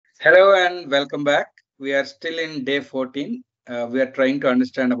Hello and welcome back. We are still in day 14. We are trying to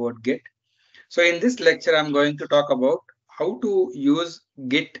understand about Git. So in this lecture, I'm going to talk about how to use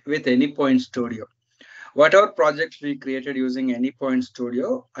Git with Anypoint Studio. Whatever projects we created using Anypoint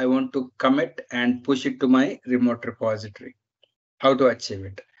Studio, I want to commit and push it to my remote repository. How to achieve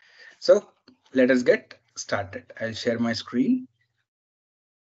it. So let us get started. I'll share my screen.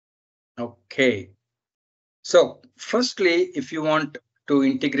 Okay. So firstly, if you want to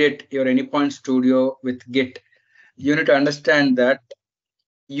integrate your Anypoint Studio with Git, you need to understand that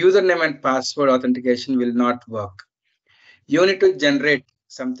username and password authentication will not work. You need to generate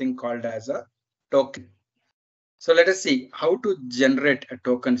something called as a token. So let us see how to generate a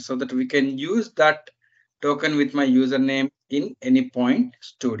token so that we can use that token with my username in Anypoint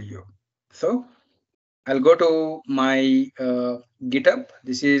Studio. So I'll go to my GitHub.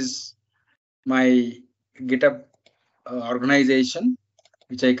 This is my GitHub organization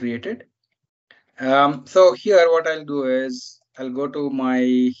which I created. So here what I'll do is I'll go to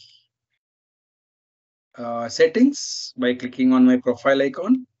my settings by clicking on my profile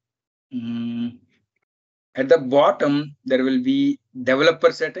icon. At the bottom, there will be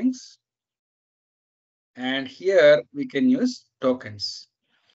developer settings. And here we can use tokens.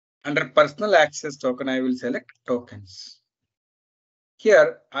 Under personal access token, I will select tokens.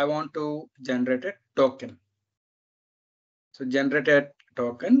 Here, I want to generate a token. So generate a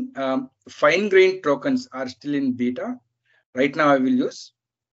token. Fine-grained tokens are still in beta. Right now, I will use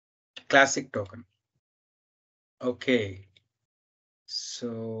classic token. Okay.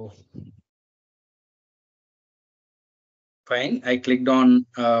 So fine. I clicked on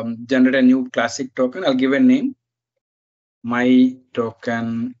generate a new classic token. I'll give a name, my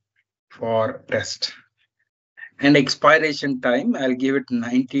token for test. And expiration time, I'll give it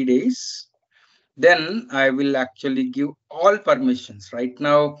 90 days. Then I will actually give all permissions. Right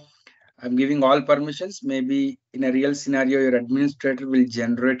now, I'm giving all permissions. Maybe in a real scenario, your administrator will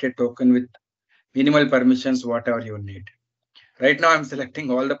generate a token with minimal permissions, whatever you need. Right now, I'm selecting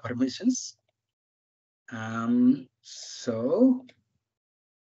all the permissions. So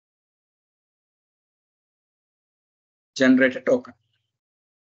generate a token.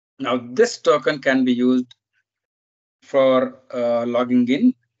 Now, this token can be used for logging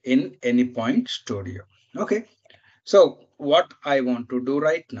in Anypoint Studio. Okay. So what I want to do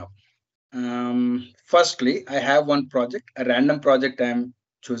right now. Firstly, I have one project, a random project I'm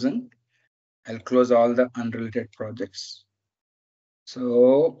choosing. I'll close all the unrelated projects.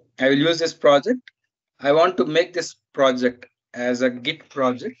 So I will use this project. I want to make this project as a Git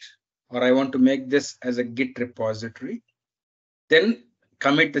project, or I want to make this as a Git repository. Then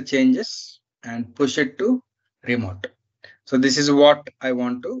commit the changes and push it to remote. So this is what I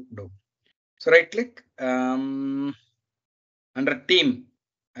want to do. So right click under team,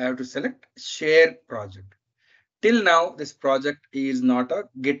 I have to select share project. Till now, this project is not a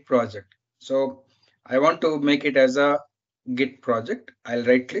Git project. So I want to make it as a Git project. I'll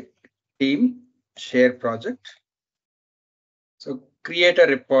right click team share project. So create a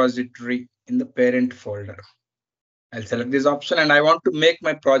repository in the parent folder. I'll select this option and I want to make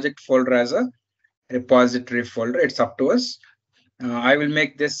my project folder as a repository folder. It's up to us. I will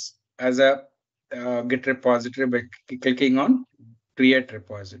make this as a Git repository by clicking on create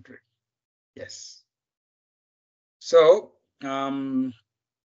repository. Yes. So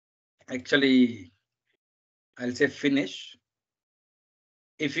actually, I'll say finish.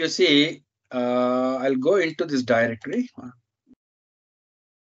 If you see, I'll go into this directory.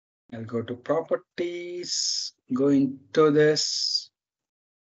 I'll go to properties, go into this.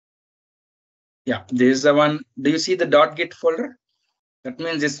 Yeah, this is the one. Do you see the .git folder? That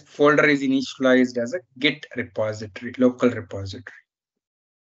means this folder is initialized as a Git repository, local repository.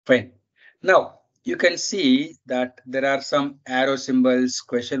 Fine. Now, you can see that there are some arrow symbols,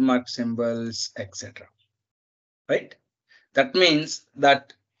 question mark symbols, etc. Right? That means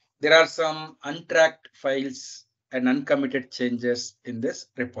that there are some untracked files and uncommitted changes in this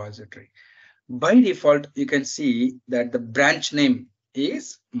repository. By default, you can see that the branch name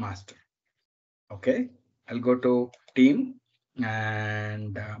is master. Okay, I'll go to team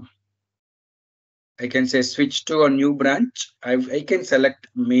and I can say switch to a new branch. I can select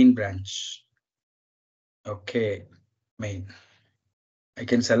main branch. Okay, main. I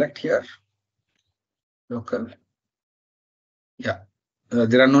can select here local. Yeah,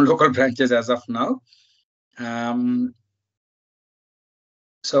 there are no local branches as of now.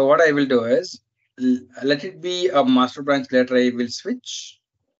 So what I will do is let it be a master branch. Later I will switch.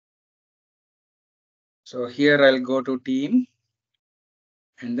 So here I'll go to team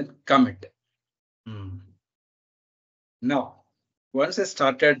and then commit. Now Once I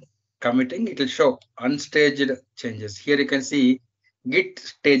started committing, it will show unstaged changes. Here you can see Git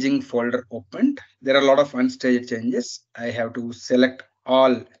staging folder opened. There are a lot of unstaged changes. I have to select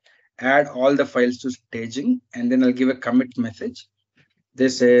all, add all the files to staging, and then I'll give a commit message.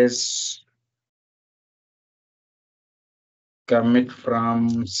 This is commit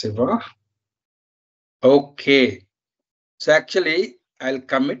from Siva. Okay. So actually, I'll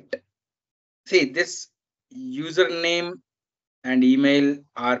commit. See, this username and email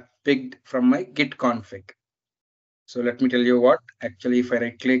are picked from my Git config. So let me tell you what. Actually, if I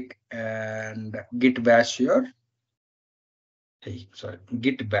right click and git bash here, hey, sorry,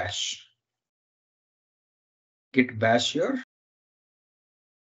 git bash here.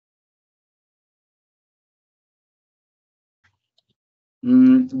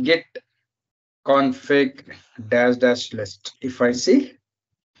 Git config dash list. If I see,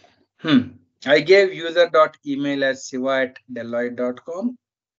 I gave user.email as siva@deloitte.com,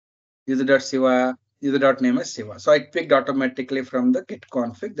 user.name as Siva. So I picked automatically from the git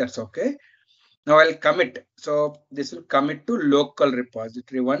config. That's okay. Now I'll commit. So this will commit to local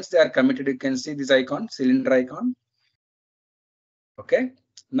repository. Once they are committed, you can see this icon, cylinder icon. Okay.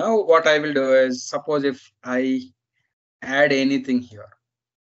 Now what I will do is, suppose if I add anything here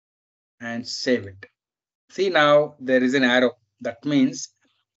and save it. See, now there is an arrow. That means,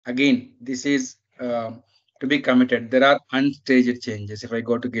 again, this is to be committed. There are unstaged changes. If I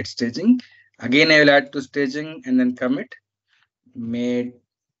go to get staging, again, I will add to staging and then commit. Made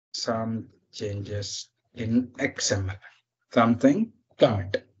some changes in XML. Something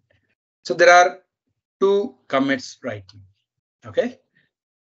commit. So there are two commits right now. Okay.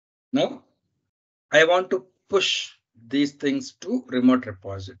 Now I want to push these things to remote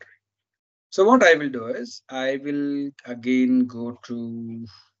repository. So what I will do is I will again go to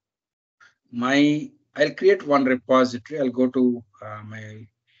I'll create one repository. I'll go to my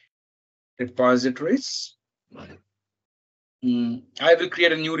repositories. I will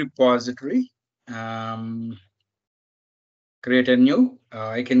create a new repository. Create a new.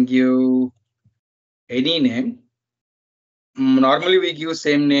 I can give any name. Normally we give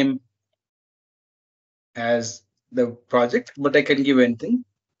same name as the project, but I can give anything.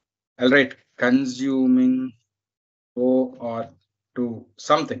 I'll write consuming or to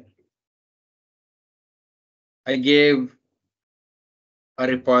something. I gave a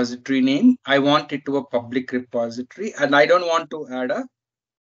repository name. I want it to a public repository, and I don't want to add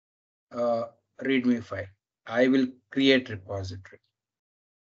a README file. I will create repository.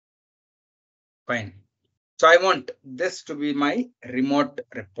 Fine. So I want this to be my remote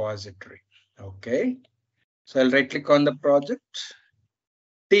repository. Okay. So I'll right click on the project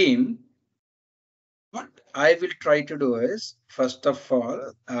team. What I will try to do is, first of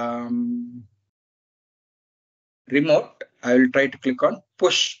all, remote, I will try to click on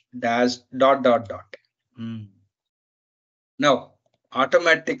push dash dot. Now,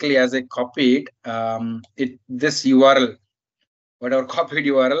 automatically, as I copied this URL, whatever copied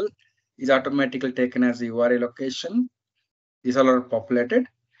URL is automatically taken as the URL location. These all are populated.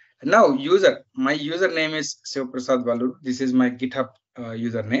 Now, my username is Sivaprasad Balu. This is my GitHub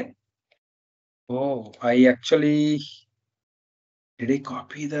username. Oh, did I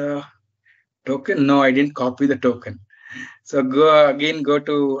copy the token? No, I didn't copy the token. So go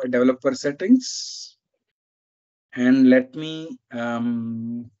to developer settings and let me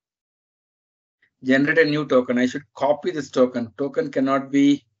generate a new token. I should copy this token. Token cannot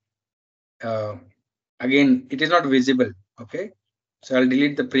be, again, it is not visible. Okay. So I'll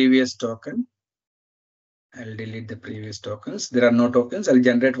delete the previous token. I'll delete the previous tokens. There are no tokens. I'll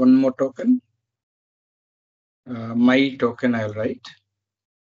generate one more token. My token I'll write.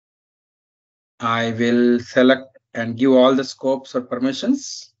 I will select and give all the scopes or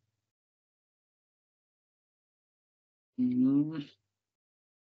permissions.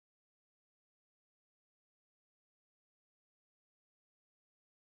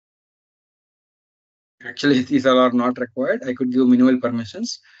 Actually, these all are not required. I could give minimal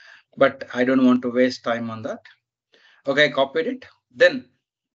permissions, but I don't want to waste time on that. Okay, I copied it. Then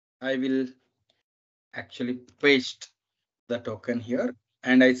I will actually paste the token here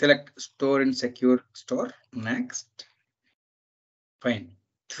and I select store in secure store. Next. Fine.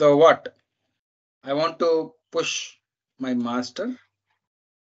 So what? I want to push my master,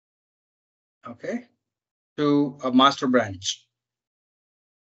 okay, to a master branch.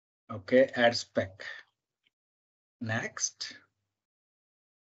 Okay, add spec. Next.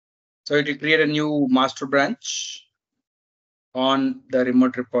 So it will create a new master branch on the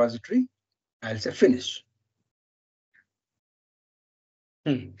remote repository. I'll say finish.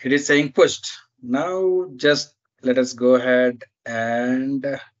 It is saying pushed. Now just let us go ahead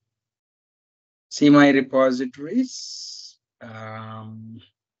and see my repositories.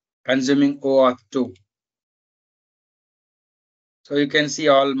 Consuming OAuth 2. So you can see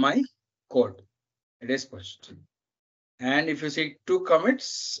all my code. It is pushed. And if you see 2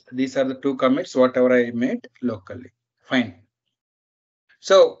 commits, these are the 2 commits, whatever I made locally. Fine.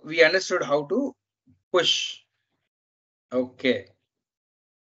 So we understood how to push. Okay.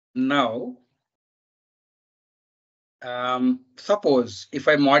 Now, suppose if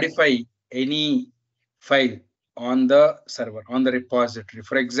I modify any file on the server, on the repository,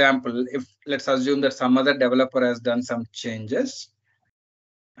 for example, if let's assume that some other developer has done some changes.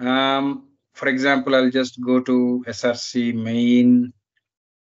 For example, I'll just go to src main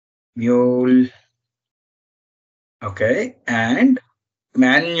mule. Okay. And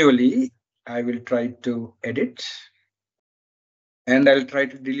manually, I will try to edit and I'll try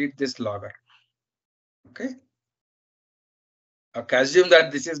to delete this logger. Okay. Okay. Assume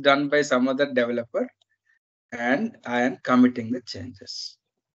that this is done by some other developer and I am committing the changes.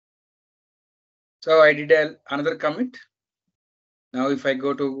 So I did another commit. Now, if I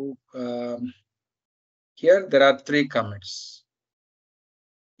go to here, there are 3 commits.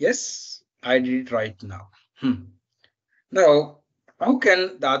 Yes, I did it right now. Now, how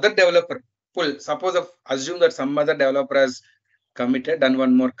can the other developer pull? Suppose assume that some other developer has committed, done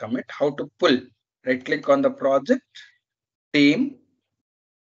one more commit. How to pull? Right click on the project, team.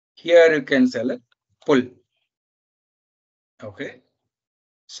 Here you can select pull. Okay.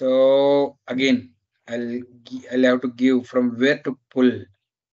 So again, I'll have to give from where to pull.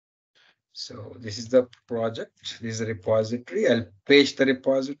 So this is the project. This is the repository. I'll paste the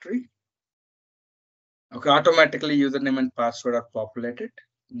repository. Okay, automatically username and password are populated.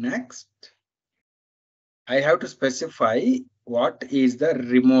 Next, I have to specify what is the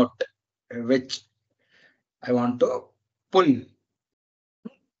remote which I want to pull.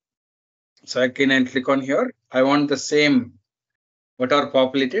 So again, I'll click on here. I want the same, whatever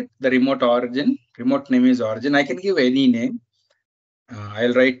populated, the remote origin. Remote name is origin. I can give any name.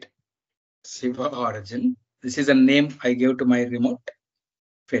 I'll write Siva origin. This is a name I gave to my remote.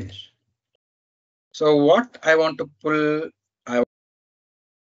 Finish. So what I want to pull, I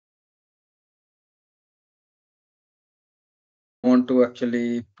want to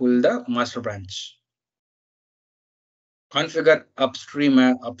actually pull the master branch. Configure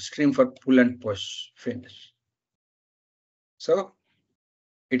upstream for pull and push. Finish. So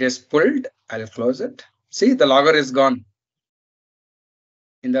it is pulled. I'll close it. See, the logger is gone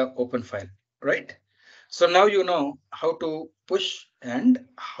in the open file, right? So now you know how to push and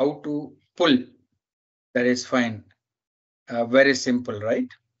how to pull. That is fine. Very simple, right?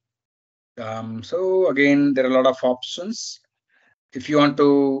 So again, there are a lot of options. If you want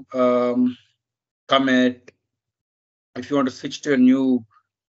to commit, if you want to switch to a new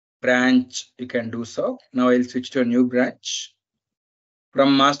branch, you can do so. Now I'll switch to a new branch.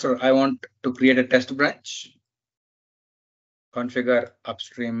 From master, I want to create a test branch. Configure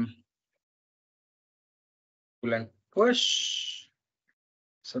upstream pull and push.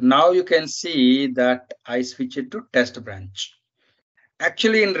 So now you can see that I switch it to test branch.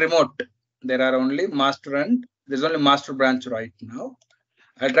 Actually, in remote, there are only master and there's only master branch right now.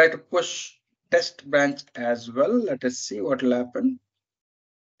 I'll try to push test branch as well. Let us see what will happen.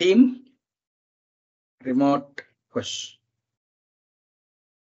 Team remote push.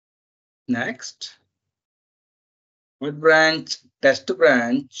 Next, what branch? Test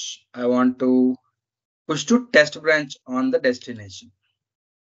branch. I want to push to test branch on the destination.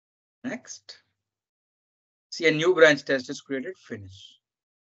 Next, see a new branch test is created. Finish.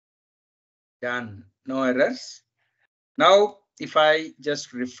 Done. No errors. Now, if I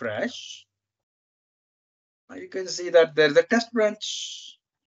just refresh, you can see that there's a test branch.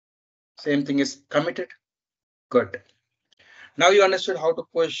 Same thing is committed. Good. Now you understood how to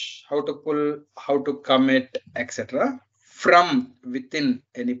push, how to pull, how to commit, etc. from within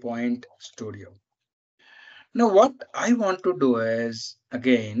Anypoint Studio. Now what I want to do is,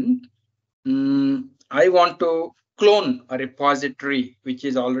 again, I want to clone a repository which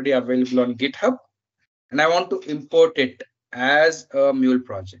is already available on GitHub, and I want to import it as a Mule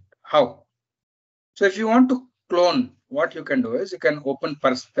project. How? So if you want to clone, what you can do is you can open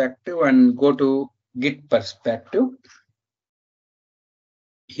perspective and go to Git perspective.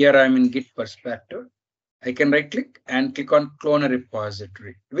 Here I'm in Git perspective. I can right click and click on clone a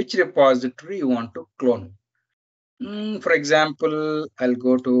repository. Which repository you want to clone? For example, I'll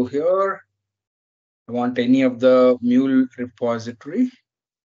go to here. I want any of the Mule repository.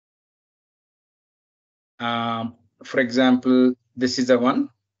 For example, this is the one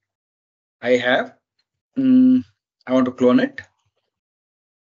I have. I want to clone it.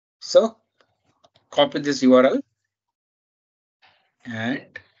 So copy this URL and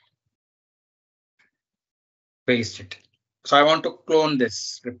paste it. So I want to clone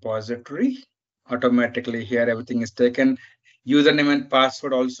this repository. Automatically here everything is taken. Username and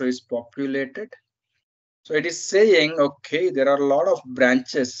password also is populated. So it is saying, okay, there are a lot of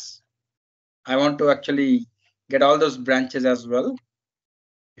branches. I want to actually get all those branches as well.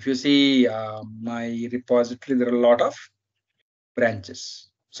 If you see my repository, there are a lot of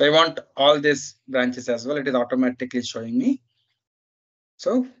branches. So I want all these branches as well. It is automatically showing me.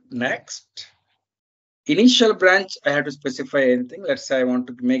 So next, initial branch, I have to specify anything. Let's say I want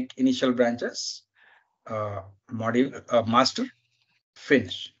to make initial branches, module, master,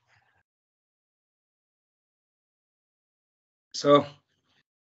 finish. So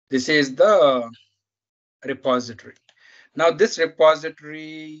this is the repository. Now this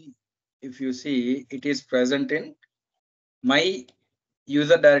repository, if you see, it is present in my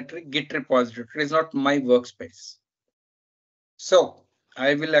user directory Git repository. It is not my workspace. So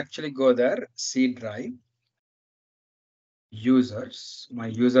I will actually go there, C drive, users, my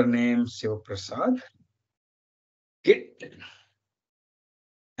username Sivaprasad, Git,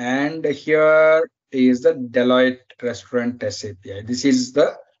 and here is the Deloitte Restaurant SAPI. This is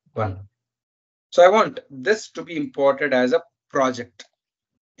the one. So I want this to be imported as a project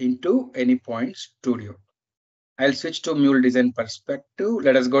into Anypoint Studio. I'll switch to Mule design perspective.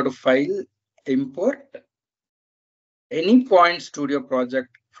 Let us go to file, import Anypoint Studio project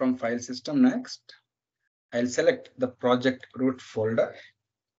from file system. Next, I'll select the project root folder,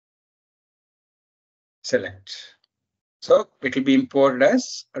 select. So it will be imported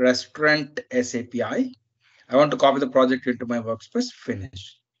as restaurant SAPI. I want to copy the project into my workspace,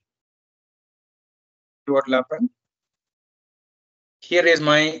 finish. What will happen? Here is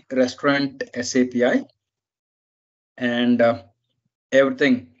my restaurant SAPI and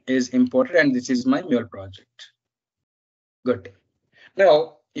everything is imported, and this is my Mule project. Good.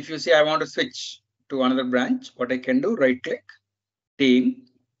 Now, if you see I want to switch to another branch, what I can do, right click, team,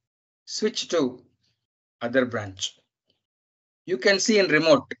 switch to other branch. You can see in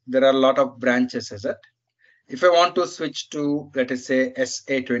remote, there are a lot of branches, is it? If I want to switch to, let us say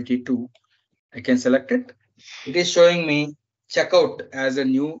SA22, I can select it. It is showing me checkout as a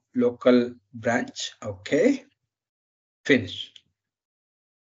new local branch. Okay, finish.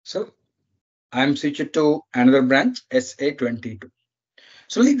 So I'm switched to another branch, SA22.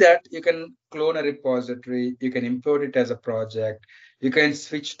 So like that, you can clone a repository, you can import it as a project, you can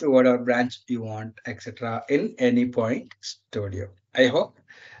switch to whatever branch you want, etc. in Anypoint Studio. I hope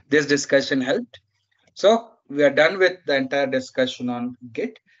this discussion helped. So we are done with the entire discussion on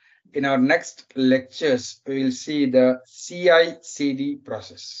Git. In our next lectures, we will see the CI/CD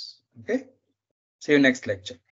process. Okay. See you next lecture.